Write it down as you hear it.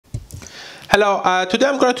Hello, today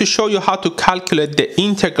I'm going to show you how to calculate the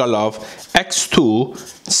integral of x2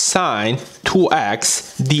 sine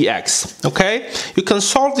 2x dx. Okay, you can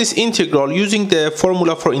solve this integral using the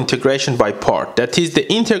formula for integration by part. That is,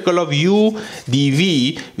 the integral of u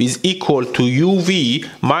dv is equal to uv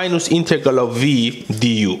minus integral of v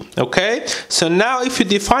du. Okay, so now if you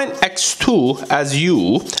define x2 as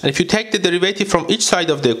u, and if you take the derivative from each side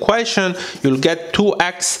of the equation, you'll get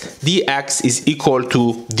 2x dx is equal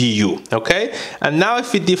to du. Okay, and now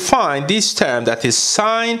if we define this term, that is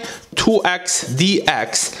sine 2x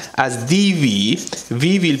dx as dv,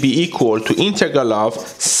 v will be equal to integral of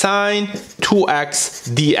sine 2x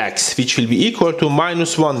dx, which will be equal to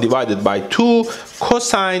minus 1 divided by 2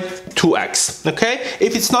 cosine 2x. Okay,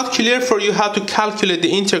 if it's not clear for you how to calculate the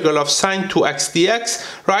integral of sine 2x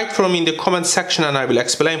dx, write from in the comment section and I will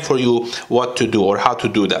explain for you what to do or how to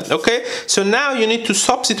do that. Okay, so now you need to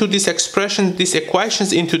substitute this expression, these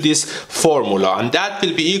equations into this formula, and that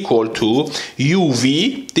will be equal to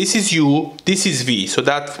uv, this is u, this is v, so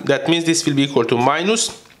that means this will be equal to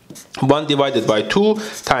minus 1 divided by 2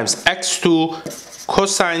 times x2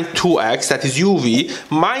 cosine 2x, that is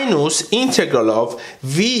uv, minus integral of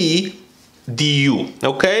v du.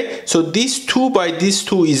 Okay, so this 2 by this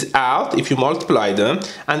 2 is out if you multiply them,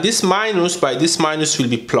 and this minus by this minus will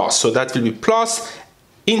be plus, so that will be plus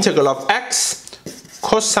integral of x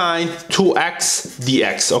cosine 2x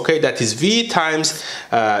dx. Okay, that is v times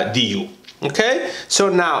du. Okay, so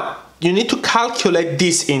now you need to calculate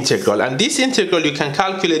this integral, and this integral you can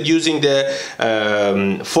calculate using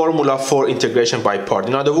the formula for integration by part.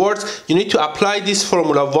 In other words, you need to apply this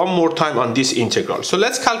formula one more time on this integral. So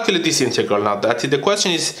let's calculate this integral now. That is, the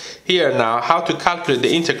question is here now how to calculate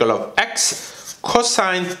the integral of x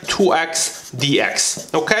cosine 2x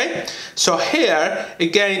dx. Okay, so here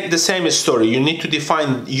again the same story. You need to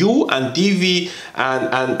define u and dv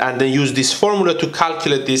and then use this formula to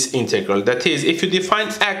calculate this integral. That is, if you define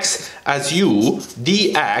x as u,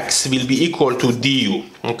 dx will be equal to du.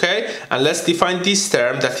 Okay, and let's define this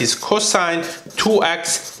term, that is cosine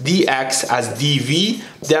 2x dx as dv.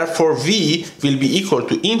 Therefore v will be equal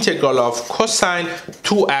to integral of cosine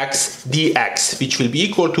 2x dx, which will be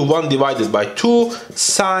equal to 1 divided by 2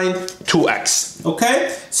 sine 2x.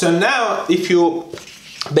 Okay, so now if you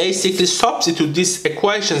basically substitute these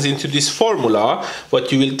equations into this formula,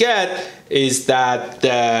 what you will get is that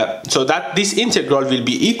this integral will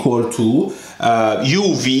be equal to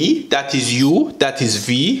uv, that is u, that is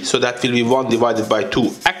v, so that will be 1 divided by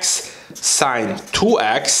 2 x sine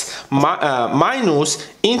 2x minus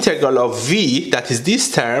integral of v, that is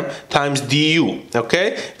this term, times du.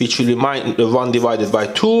 Okay, which will be 1 divided by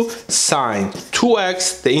 2 sine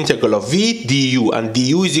 2x, the integral of v du, and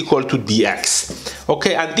du is equal to dx.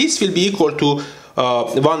 Okay, and this will be equal to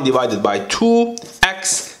 1 divided by 2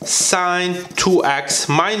 x sine 2x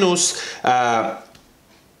minus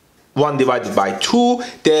 1 divided by 2.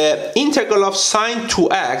 The integral of sine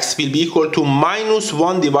 2x will be equal to minus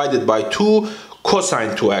 1 divided by 2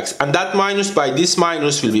 cosine 2x, and that minus by this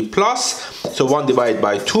minus will be plus, so 1 divided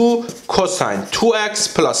by 2 cosine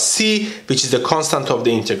 2x plus c, which is the constant of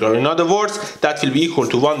the integral. In other words, that will be equal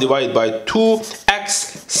to 1 divided by 2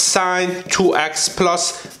 x sine 2x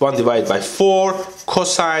plus 1 divided by 4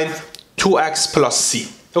 cosine 2x plus c.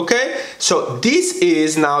 Okay, so this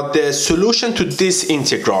is now the solution to this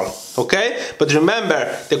integral. Okay, but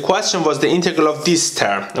remember the question was the integral of this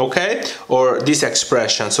term, okay, or this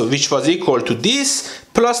expression, so which was equal to this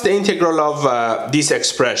plus the integral of this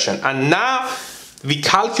expression, and now we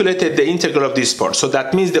calculated the integral of this part. So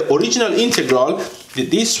that means the original integral,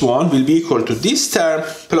 this one, will be equal to this term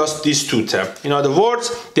plus these two terms. In other words,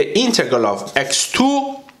 the integral of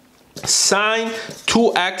x2 sine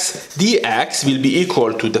 2x dx will be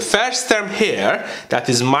equal to the first term here, that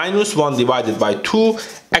is minus 1 divided by 2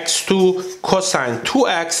 x2 cosine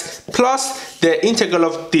 2x plus the integral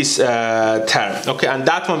of this term. Okay, and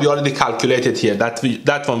that one we already calculated here.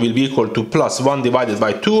 That one will be equal to plus 1 divided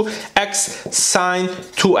by 2 x sine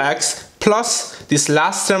 2x plus this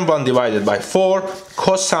last term 1 divided by 4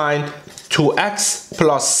 cosine 2x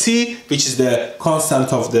plus c, which is the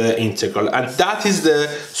constant of the integral, and that is the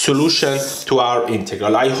solution to our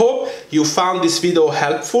integral. I hope you found this video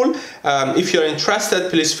helpful. If you're interested,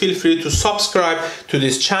 please feel free to subscribe to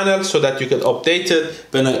this channel so that you get updated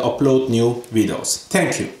when I upload new videos.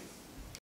 Thank you.